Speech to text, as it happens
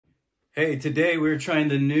Hey, today we're trying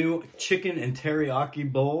the new chicken and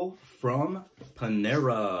teriyaki bowl from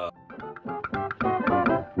Panera.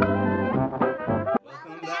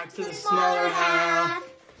 Welcome back to the smaller half.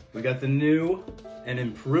 We got the new and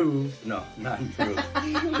improved, no, not improved,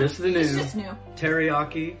 just the new,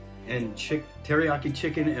 teriyaki and teriyaki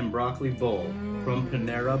chicken and broccoli bowl from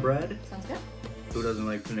Panera Bread. Sounds good. Who doesn't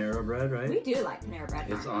like Panera Bread, right? We do like Panera Bread.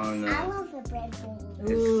 It's on. I love the bread bowl.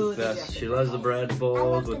 It's the best. She loves the bread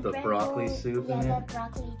bowls with the broccoli soup in it.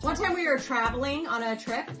 One time we were traveling on a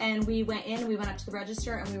trip and we went up to the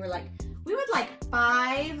register and we were like, we would like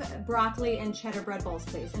 5 broccoli and cheddar bread bowls,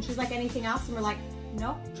 please. And she's like, anything else? And we're like,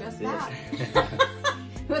 nope, just that.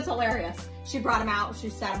 It was hilarious. She brought them out. She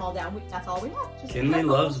sat them all down. That's all we had. Kinley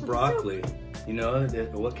loves broccoli. You know,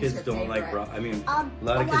 what kids don't like broccoli? I mean, a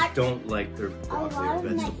lot of kids don't like their broccoli or vegetables. A lot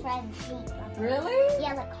of my friends hate broccoli. Really?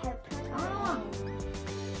 Yeah, like heartburn. Oh.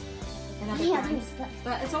 And other friends.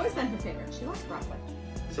 But it's always been her favorite. She loves broccoli.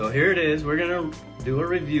 So here it is. We're going to do a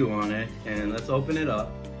review on it. And let's open it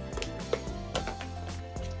up.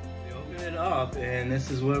 We open it up and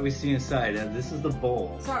this is what we see inside. This is the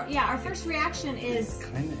bowl. So yeah, our first reaction is it's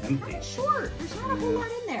kind of empty. Kind of short. There's not a whole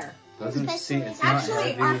lot in there. Doesn't seem, it's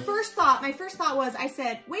actually, not my first thought was, I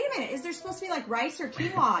said, wait a minute, is there supposed to be like rice or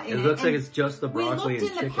quinoa in it? It looks like it's just the broccoli and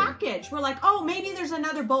chicken. We looked in the package. We're like, oh, maybe there's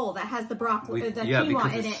another bowl that has the broccoli, the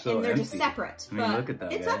quinoa in it, and they're just separate. I mean, look at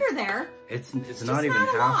that. It's under there. It's not even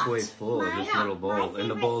halfway full of this little bowl, and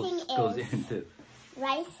the bowl goes into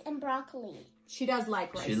rice and broccoli. She does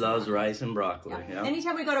like rice. She loves rice and broccoli. Yeah.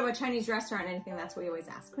 Anytime we go to a Chinese restaurant or anything, that's what we always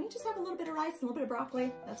ask. Can we just have a little bit of rice and a little bit of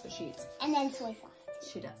broccoli? That's what she eats. And then soy sauce.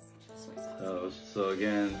 She does. Soy sauce. So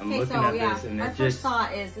again, I'm looking at this and our first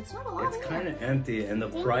thought is it's not a lot. It's kind of empty, and the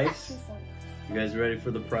price. You guys ready for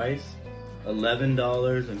the price?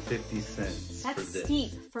 $11.50. That's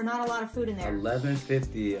steep for not a lot of food in there.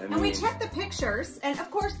 $11.50. I mean, and we checked the pictures, and of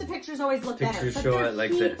course the pictures always look better. Pictures show it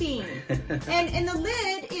like this. and the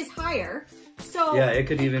lid is higher, so yeah, it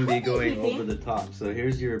could even be going over the top. So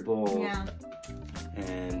here's your bowl. Yeah.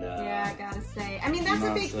 And yeah, I gotta say, I mean that's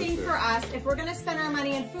a big thing for us. If we're gonna spend our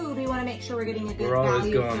money in food, we want to make sure we're getting a good value. We're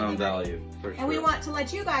always going on value, for sure. And we want to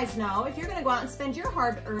let you guys know, if you're gonna go out and spend your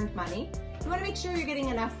hard-earned money, you want to make sure you're getting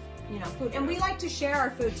enough, food. And we like to share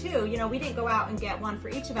our food too. We didn't go out and get one for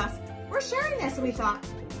each of us. We're sharing this, and we thought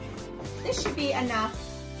this should be enough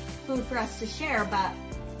food for us to share. But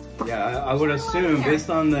yeah, I would assume based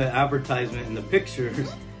on the advertisement and the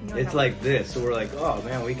pictures, it's like this. So we're like, oh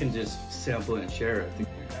man, we can just sample it and share it. Nice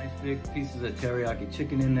big pieces of teriyaki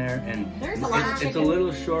chicken in there, and there's a lot of chicken. It's a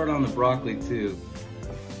little short on the broccoli too.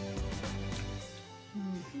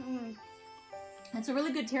 It's a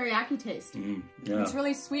really good teriyaki taste. Yeah. It's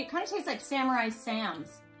really sweet. Kind of tastes like Samurai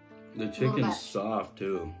Sam's. The chicken's soft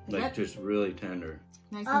too, like just really tender.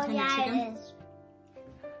 Nice and tender chicken. It is.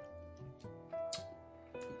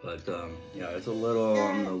 But yeah, it's a little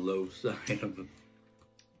on the low side of it.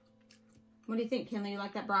 What do you think, Kinley? You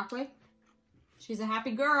like that broccoli? She's a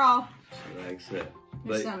happy girl. She likes it.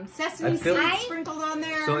 There's some sesame seeds sprinkled on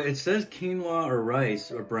there. So it says quinoa or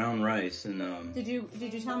rice or brown rice, and Did you tell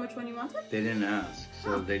them which one you wanted? They didn't ask,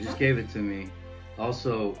 so they just gave it to me.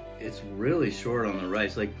 Also, it's really short on the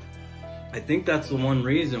rice. Like, I think that's the one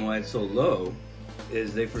reason why it's so low,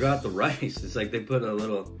 is they forgot the rice. It's like they put a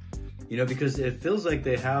little, because it feels like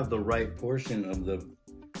they have the right portion of the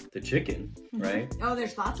chicken, right? Oh,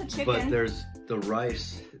 there's lots of chicken. But there's the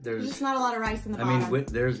rice. There's just not a lot of rice in the bottom. I mean,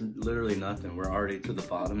 there's literally nothing. We're already to the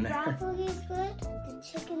bottom there. The broccoli's good. The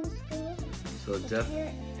chicken's good. So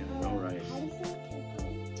definitely, no rice. How do you say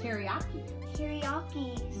teriyaki?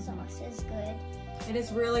 Teriyaki sauce is good. It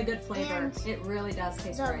is really good flavor. And it really does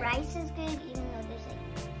taste great. The rice is good, even though there's like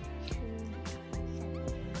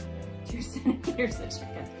 2 centimeters of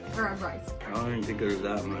chicken or of rice. I don't even think there's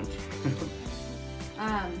that much.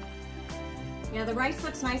 Yeah, the rice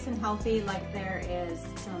looks nice and healthy, like there is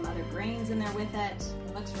some other grains in there with it.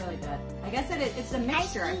 It looks really good. I guess it's a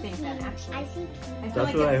mixture, I think, then, actually. I see quinoa. I feel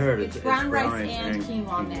like I heard. It's brown rice and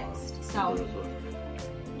quinoa mixed.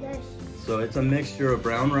 So it's a mixture of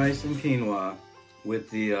brown rice and quinoa with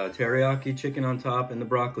the teriyaki chicken on top and the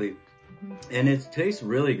broccoli. And it tastes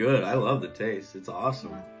really good. I love the taste. It's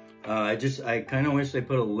awesome. I kind of wish they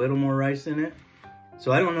put a little more rice in it.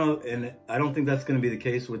 So I don't know, and I don't think that's going to be the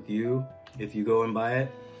case with you if you go and buy it.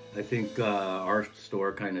 I think our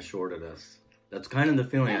store kind of shorted us. That's kind of the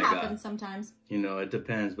feeling I got. It happens sometimes. It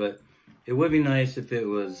depends, but it would be nice if it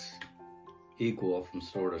was equal from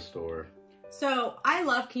store to store. So I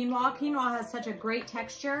love quinoa. Quinoa has such a great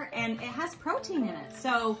texture and it has protein in it.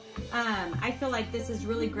 So I feel like this is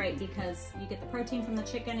really great because you get the protein from the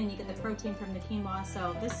chicken and you get the protein from the quinoa.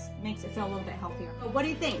 So this makes it feel a little bit healthier. But what do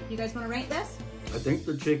you think? You guys want to rate this? I think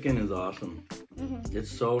the chicken is awesome.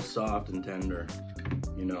 It's so soft and tender,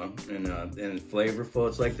 you know, and flavorful.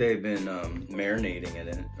 It's like they've been marinating it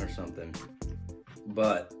in or something.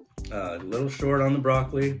 But a little short on the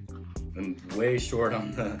broccoli and way short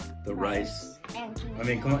on the rice. I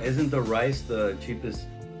mean, come on, isn't the rice the cheapest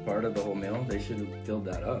part of the whole meal? They should have filled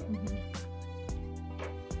that up.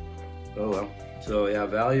 Oh well. So yeah,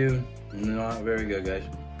 value, not very good, guys.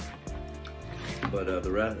 But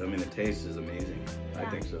the rest, I mean, the taste is amazing. I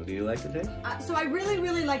think so. Do you like the taste? So I really,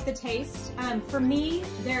 really like the taste. For me,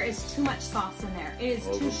 there is too much sauce in there. It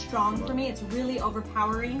is too strong for me. It's really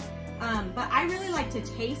overpowering. But I really like to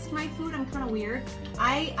taste my food. I'm kind of weird.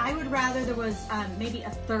 I would rather there was maybe a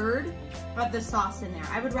third of the sauce in there.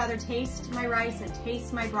 I would rather taste my rice and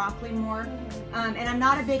taste my broccoli more. And I'm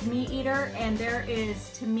not a big meat eater, and there is,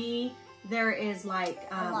 to me, there is like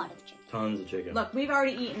a lot of chicken. Tons of chicken. Look, we've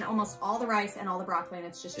already eaten almost all the rice and all the broccoli, and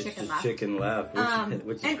it's just chicken left. Chicken left,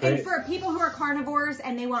 which is great. And for people who are carnivores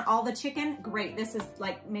and they want all the chicken, great. This is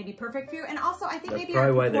like maybe perfect for you. And also, I think that's maybe probably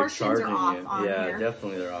our why they're proportions are charging off you. on Yeah, here.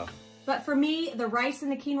 definitely they're off. But for me, the rice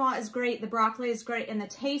and the quinoa is great. The broccoli is great, and the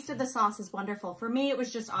taste of the sauce is wonderful. For me, it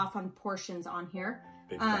was just off on portions on here.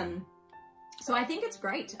 So I think it's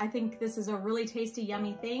great. I think this is a really tasty,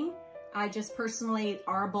 yummy thing. I just personally,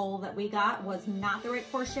 our bowl that we got was not the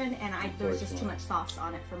right portion, and there was just too much sauce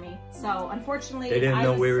on it for me. So unfortunately, they didn't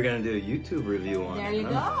know we were gonna do a YouTube review on it. There you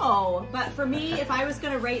go. But for me, if I was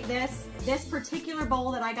gonna rate this particular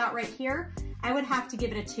bowl that I got right here, I would have to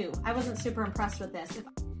give it a 2. I wasn't super impressed with this.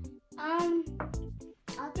 I'll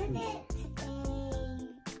give it a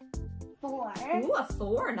 4. Ooh, a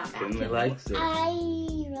 4, not bad. Kinley likes it. I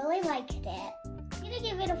really liked it. I'm gonna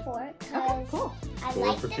give it a 4 because Okay, cool. I Four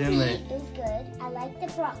liked for the Kinley. meat, it was good. I liked the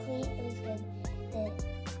broccoli, it was good. The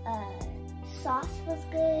sauce was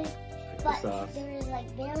good, but there was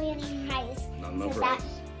like barely any rice. Not enough so rice.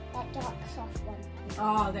 That dark soft one.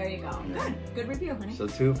 Oh, there you go. Good review, honey. So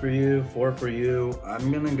 2 for you, 4 for you.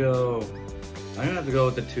 I'm gonna have to go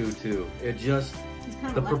with the 2 too. It just,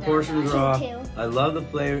 the proportions are off. I love the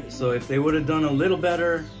flavor. So if they would have done a little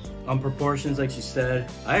better on proportions, like she said,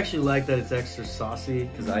 I actually like that it's extra saucy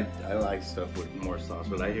because I like stuff with more sauce.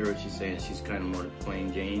 But I hear what she's saying. She's kind of more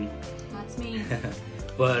plain Jane. That's me.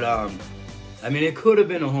 But I mean, it could have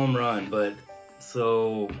been a home run. But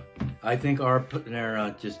so I think our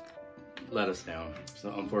Panera just let us down.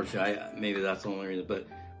 So unfortunately, maybe that's the only reason. But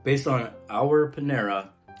based on our Panera,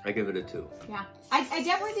 I give it a 2. Yeah, I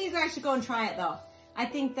definitely think you guys should go and try it though. I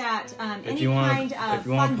think that if you want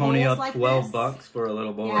to pony up like $12 for a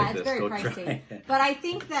little bowl like this, go pricey. try it. But I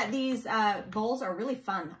think that these bowls are really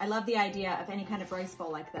fun. I love the idea of any kind of rice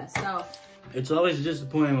bowl like this. So it's always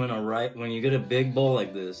disappointing when you get a big bowl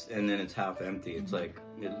like this and then it's half empty. It's like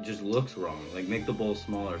it just looks wrong. Like make the bowl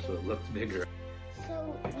smaller so it looks bigger.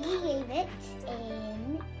 So we gave it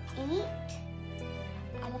an 8.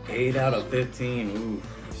 8 out of 15. Ooh.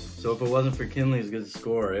 So if it wasn't for Kinley's good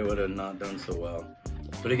score, it would have not done so well.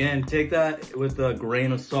 But again, take that with a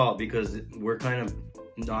grain of salt because we're kind of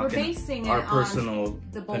basing our it personal on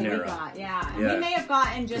the bowl Panera. we got. Yeah, and we may have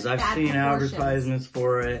gotten just I've bad seen proportions. advertisements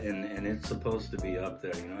for it, and it's supposed to be up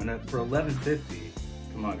there, you know. And for $11.50,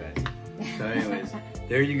 come on, guys. So, anyways,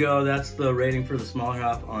 there you go. That's the rating for the small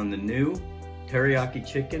half on the new teriyaki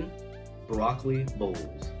chicken broccoli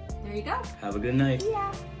bowls. There you go. Have a good night.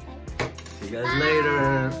 Yeah. See you guys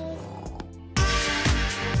later.